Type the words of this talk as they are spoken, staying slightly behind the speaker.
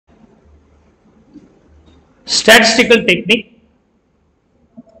statistical technique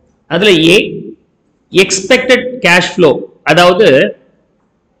அதுல A expected cash flow அதாவது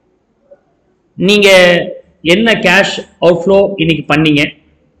நீங்க என்ன cash outflow இன்னைக்கு பண்ணீங்க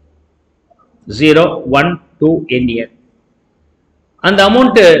 0 1 2 n year அந்த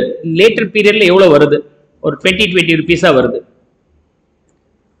amount later periodல எவ்வளவு வருது ஒரு 20 rupees வருது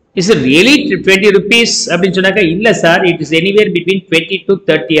is it really 20 rupees அப்படினு சொன்னாக்க இல்ல sir it is anywhere between 20 to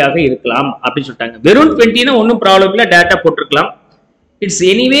 30 ஆக இருக்கலாம் அப்படி சொல்றாங்க வெறும் 20 னா ஒண்ணும் ப்ராப்ளம் இல்ல டேட்டா போட்டுக்கலாம் it's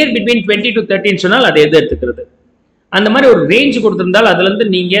anywhere between 20 to 30 ன்னு சொன்னால் அது எது எடுத்துக்கிறது அந்த மாதிரி ஒரு ரேஞ்ச் கொடுத்திருந்தால் அதுல இருந்து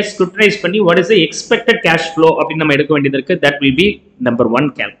நீங்க ஸ்க்ரூட்டனைஸ் பண்ணி what is the expected cash flow அப்படி நம்ம எடுக்க வேண்டியது இருக்கு that will be number 1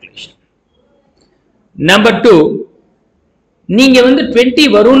 calculation number 2 நீங்க வந்து 20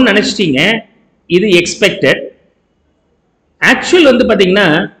 வரும்னு நினைச்சிட்டீங்க இது expected actual வந்து பாத்தீங்கன்னா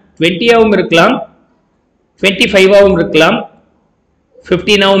 20 ஆவும் இருக்கலாம் 25 ஆவும் இருக்கலாம்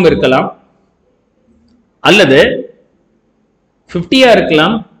 15 ஆவும் இருக்கலாம் அல்லது 50 ஆ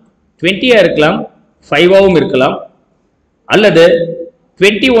இருக்கலாம் 20 ஆ இருக்கலாம் 5 ஆவும் இருக்கலாம் அல்லது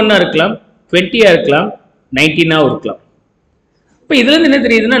 21 ஆ இருக்கலாம் 20 ஆ இருக்கலாம் 19 ஆவும் இருக்கலாம் இப்போ இதுல இருந்து என்ன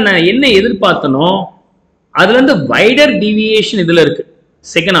தெரியுதுன்னா நான் என்ன எதிர்பார்த்தனோ அதுல இருந்து வைடர் டீவியேஷன் இதுல இருக்கு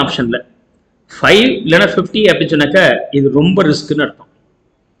செகண்ட் ஆப்ஷன்ல 5 இல்லனா 50 அப்படி சொன்னாக்க இது ரொம்ப ரிஸ்க்னு அர்த்தம்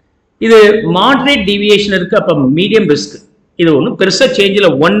இது மாடரேட் டீவியேஷன் இருக்கு அப்ப மீடியம் ரிஸ்க் இது ஒண்ணு பெருசா சேஞ்சில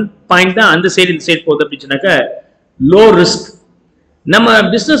 1 பாயிண்ட் தான் அந்த சைடு இந்த சைடு போகுது அப்படி சொன்னாக்க லோ ரிஸ்க் நம்ம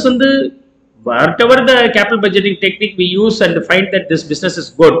பிசினஸ் வந்து whatever the capital budgeting technique we use and find that this business is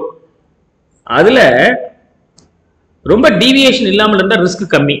good அதுல ரொம்ப டீவியேஷன் இல்லாம இருந்தா ரிஸ்க்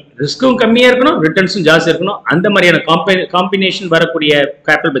கம்மி ரிஸ்க்கும் கம்மியா இருக்கணும் ரிட்டர்ன்ஸும் ஜாஸ்தியா இருக்கணும் அந்த மாதிரியான காம்பினேஷன் வரக்கூடிய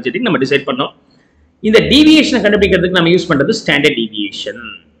கேபிட்டல் பட்ஜெட்டிங் நம்ம டிசைட் பண்ணோம் இந்த டீவியேஷனை கண்டுபிடிக்கிறதுக்கு நம்ம யூஸ் பண்றது ஸ்டாண்டர்ட் டீவியேஷன்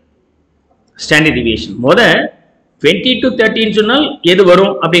முத 20 to 30 ன்னு சொன்னால் எது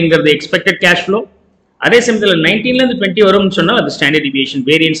வரும் அப்படிங்கிறது எக்ஸ்பெக்டட் கேஷ் ஃப்ளோ அதே சமயத்துல 19 ல இருந்து 20 வரும்னு சொன்னால் அது standard deviation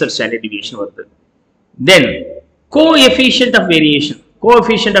variance R standard deviation வருது தென் கோஎஃபிஷியன்ட் ஆஃப்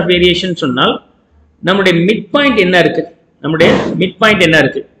வேரியேஷன் சொன்னால் நம்முடைய மிட் பாயிண்ட் என்ன இருக்கு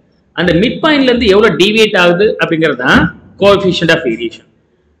அந்த மிட் பாயிண்ட்ல இருந்து எவ்வளவு டீவியேட் ஆகுது அப்படிங்கிறது தான் கோஎஃபிஷியன்ட் ஆஃப் வேரியேஷன்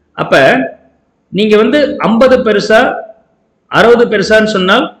அப்ப நீங்க வந்து 50 பெருசா 60 பெருசான்னு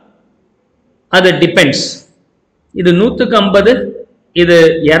சொன்னால் அது டிபெண்ட்ஸ் இது 100க்கு 50 இது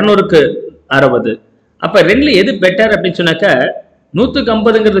 200க்கு 60 அப்ப ரெண்டுல எது பெட்டர் அப்படின்னு சொன்னாக்க 100க்கு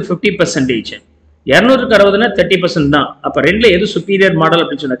 50ங்கிறது 50% 200க்கு 60னா 30% தான் அப்ப ரெண்டுல எது சுப்பீரியர் மாடல்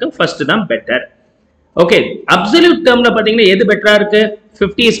அப்படின்னு சொன்னாக்க ஃபர்ஸ்ட் தான் பெட்டர் ஓகே அப்சல்யூட் டேர்ம்ல பாத்தீங்கன்னா எது பெட்டரா இருக்கு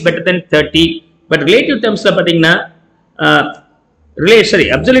 50 is better than 30 but relative டேர்ம்ஸ்ல பாத்தீங்கன்னா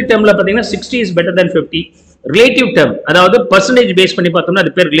அப்சல்யூட் டேர்ம்ல பாத்தீங்கன்னா 60 is better than 50 relative term அதாவது பெர்சன்டேஜ் பேஸ் பண்ணி பார்த்தோம்னா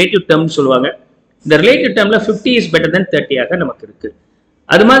அது பேர் ரிலேட்டிவ் டேர்ம்னு சொல்லுவாங்க இந்த ரிலேட்டிவ் டேர்ம்ல 50 is better than 30 ஆக நமக்கு இருக்கு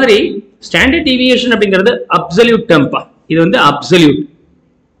அது மாதிரி ஸ்டாண்டர்ட் டீவியேஷன் அப்படிங்கிறது அப்சல்யூட் டேர்ம் பா இது வந்து அப்சல்யூட்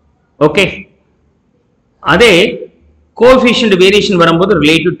ஓகே அதே கோஎஃபிஷியன்ட் வேரியேஷன் வரும்போது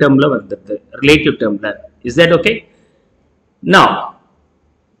ரிலேட்டிவ் டேர்ம்ல வந்துருது இஸ் தட் ஓகே நவ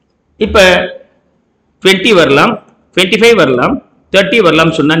இப்ப 20 வரலாம் 25 வரலாம் 30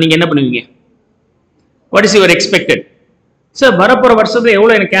 வரலாம் சொன்னா நீங்க என்ன பண்ணுவீங்க what is your expected sir வரப்போற வருஷத்துல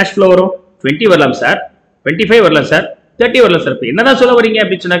எவ்வளவு எனக்கு கேஷ் ஃப்ளோ வரும் 20 வரலாம் சார் 25 வரலாம் சார் 30 வரலாம் சார் என்னதான் சொல்ல வரீங்க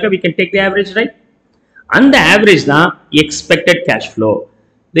அப்படின்னு சொன்னாக்க we can take the average right அந்த average தான் expected cash flow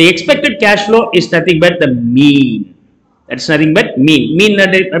the expected cash flow is nothing but the mean that's nothing but mean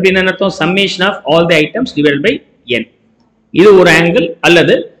அப்படினா அர்த்தம் summation of all the items divided by n இது ஒரு angle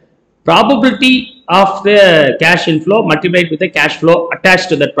அல்லது probability of the cash inflow multiplied with the cash flow attached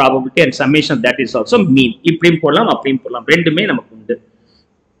to that probability and summation of that is also mean இப்படியும் போடலாம் அப்படியும் போடலாம் ரெண்டுமே நமக்கு உண்டு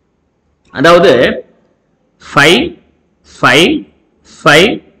அதாவது 5 5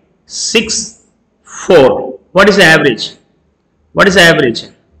 5 6 4 what is the average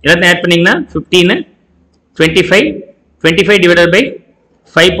எல்லாத்தையும் ஆட் பண்ணீங்கன்னா 15 25 divided by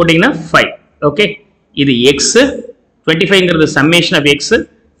 5 போட்டீங்கன்னா 5 ஓகே இது x 25ங்கிறது summation of x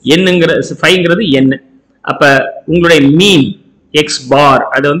n-ங்கிறது 5ங்கிறது n அப்ப உங்களுடைய மீன் x bar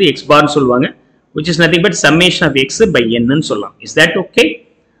அது வந்து x bar னு சொல்வாங்க which is nothing but summation of x by n ன்னு சொல்லலாம் is that okay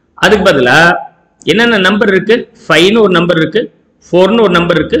அதுக்கு பதிலா என்னென்ன நம்பர் இருக்கு 5 னு ஒரு நம்பர் இருக்கு 4 னு ஒரு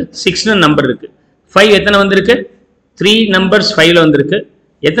நம்பர் இருக்கு 6 னு நம்பர் இருக்கு 5 எத்தனை வந்திருக்கு 3 நம்பர்ஸ் 5 ல வந்திருக்கு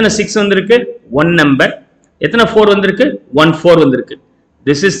எத்தனை 6 வந்திருக்கு 1 நம்பர் எத்தனை 4 வந்திருக்கு 1 4 வந்திருக்கு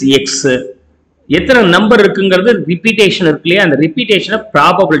this is x எத்தனை நம்பர் இருக்குங்கிறது ரிப்பீட்டேஷன் இருக்குலையா அந்த ரிப்பீட்டேஷனை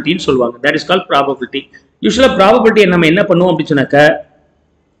ப்ராபபிலிட்டி ன்னு சொல்வாங்க that is called probability யூசுவலா probability நம்ம என்ன பண்ணுவோம் அப்படி சொன்னாக்க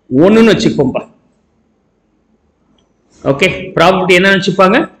 1 ன்னு வெச்சுப்போம்பா ஓகே ப்ராபபிலிட்டி என்ன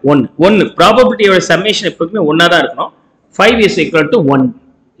வெச்சுப்பாங்க 1 ப்ராபபிலிட்டியோட சம்மேஷன் எப்பவுமே 1 தான் இருக்கணும் 5 is equal to 1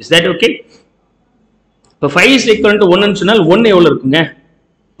 is that okay இப்போ 5 is equal to 1 சொன்னால் 1 எவ்வளோ இருக்குங்க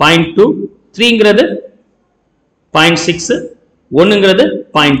 0.2, 3ங்கிறது 0.6, 1ங்கிறது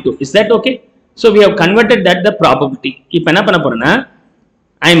 0.2. Is that okay? So we have converted that the probability. இப்போ என்ன பண்ண போறேன்னா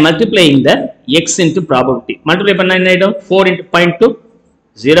I am multiplying the x into probability. Multiply பண்ணா என்ன ஆயிடும் 4 into 0.2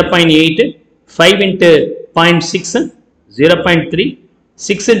 0.8, 5 into 0.6 0.3,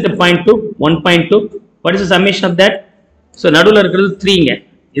 6 into 0.2 1.2. What is the summation of that? So நடுவுல இருக்கிறது 3ங்க,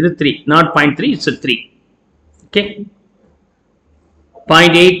 இது 3, not 0.3, it's a 3. Okay,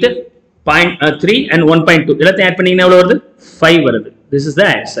 0.8, 0.3 and 1.2 எல்லாத்தையும் ஆட் பண்ணீங்கன்னா எவ்வளவு வருது 5 வருது. This is the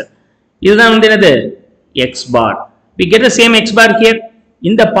answer. இதுதான் வந்து என்னது x bar. We get the same x bar here.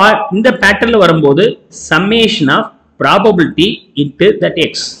 இந்த பேட்டர்ன்ல வரும்போது summation of probability into that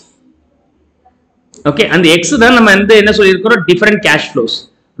x. Okay, அந்த x தான் நம்ம வந்து என்ன சொல்லியிருக்கிறோம் different cash flows.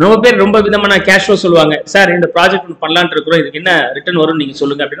 ரொம்ப பேர் ரொம்ப விதமான cash flow சொல்லுவாங்க. சார் இந்த ப்ராஜெக்ட் ஒன்று பண்ணலான்னு இருக்கிறோம், இதுக்கு என்ன ரிட்டர்ன் வரும் நீங்க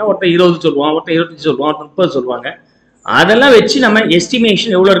சொல்லுங்க அப்படின்னா ஒருத்தர் 20 சொல்லுவான், ஒருத்தர் 25 சொல்லுவான், ஒருத்தர் 30 சொல்லுவாங்க. அதெல்லாம் வச்சு நம்ம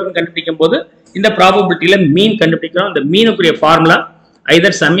எஸ்டிமேஷன் எவ்வளவு இருக்குன்னு கண்டுபிடிக்கும் போது இந்த ப்ராபபிலிட்டியில மீன் கண்டுபிடிக்கிறோம். இந்த மீனுக்குரிய formula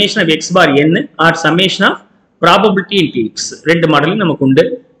either summation of x bar n or summation of probability into x. ரெண்டு மாடலும் நமக்கு உண்டு.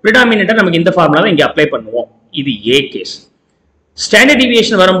 predominant நமக்கு இந்த ஃபார்முலா தான் இங்க அப்ளை பண்ணுவோம். இது A கேஸ். ஸ்டாண்டர்ட்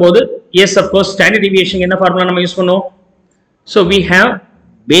டிவியேஷன் வரும்போது yes of course standard deviation என்ன ஃபார்முலா நம்ம யூஸ் பண்ணுவோம். So we have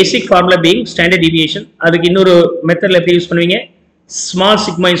basic formula being standard deviation. அதுக்கு இன்னொரு மெத்தட்ல எப்படி யூஸ் பண்ணுவீங்க, small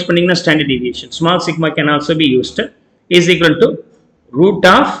sigma யூஸ் பண்ணீங்கன்னா standard deviation. Small sigma can also be used is equal to root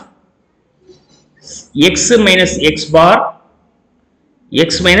of x minus x bar, x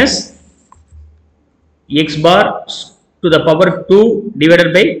minus x bar to the power 2 divided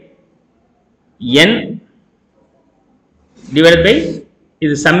by n divided by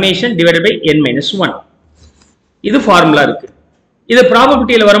இது summation divided by n minus 1. இது formula இருக்கு. இது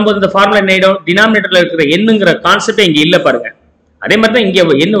ப்ராபபிலிட்டியில வரும்போது இந்த formula என்ன ஆயிடும், டினாமினேட்டர்ல இருக்கிற என்னங்கிற கான்செப்ட் இங்க இல்ல பாருங்க. அதே மாதிரி தான் இங்க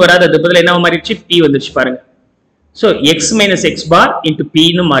என்ன வராது, அது பதிலா என்ன மாறிடுச்சு p வந்துருச்சு பாருங்க. So x minus x bar into p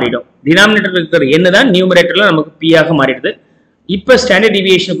ன்னு மாறிடும். டினாமினேட்டர்ல இருக்கிற என்ன தான் நியூமரேட்டர்ல நமக்கு p ஆக மாறிடுது. இப்போ ஸ்டாண்டர்ட்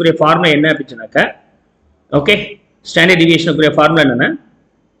டிவியேஷனுக்குரிய ஃபார்முலா என்ன அப்படின்னாக்கா, ஓகே ஸ்டாண்டர்ட் டிவியேஷனுக்குரிய ஃபார்முலா என்னன்னா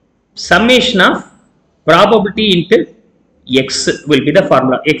summation of probability into x will be the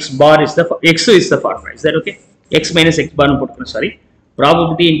formula. X bar is the formula. Is that okay? X minus x bar போட்டுக்கணும், sorry,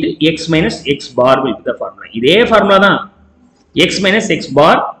 probability into x minus x bar will be the formula. இதே formula தான் x minus x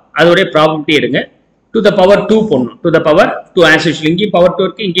bar அதோட probability எடுங்க to the power 2 போடணும், to the power 2 as usual. இங்கே power 2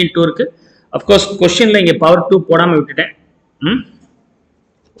 இருக்கு, இங்கே 2 இருக்கு. of course questionல இங்கே power 2 போடாம விட்டுட்டேன்.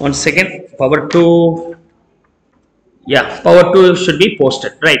 One second, power 2, yeah, power 2 should be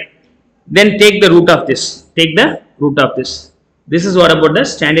posted, right? Then take the root of this, take the root of this. This is what about the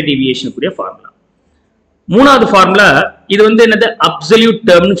standard deviation குரிய formula. மூணாவது formula இது வந்து என்னது absolute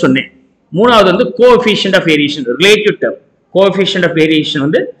டேர்ம்னு சொன்னேன். மூணாவது வந்து coefficient of variation, relative term. Coefficient of variation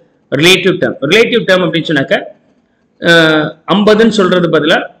வந்து relative term. Relative term அப்படின்னு சொன்னாக்க 50ன்னு சொல்றது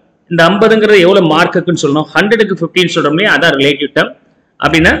பதிலா இந்த 50ங்கிறது எவ்வளவு மார்க்குன்னு சொல்லணும், 100க்கு 15 சொல்றோம் இல்லையா, அதான் ரிலேட்டிவ் டேர்ம்.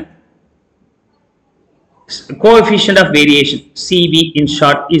 அப்படின்னா coefficient of variation CV in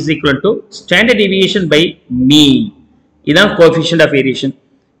short is equal to standard deviation by mean. இதான் coefficient of variation.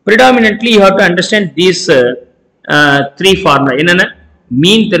 Predominantly you have to understand these three formula. என்னன்னா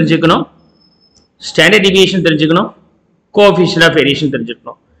mean தெரிஞ்சுக்கணும், standard deviation தெரிஞ்சுக்கணும், coefficient of variation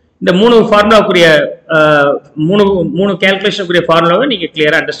தெரிஞ்சுக்கணும். இந்த மூணு ஃபார்முலாக்குரிய மூணு கால்குலேஷனுக்குரிய ஃபார்முலாவை நீங்க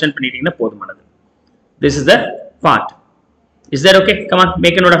கிளியரா அண்டர்ஸ்டாண்ட் பண்ணிட்டீங்கன்னா போதுமானது. This is the part. Is that okay? Come on,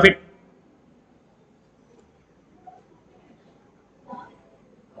 make a note of it.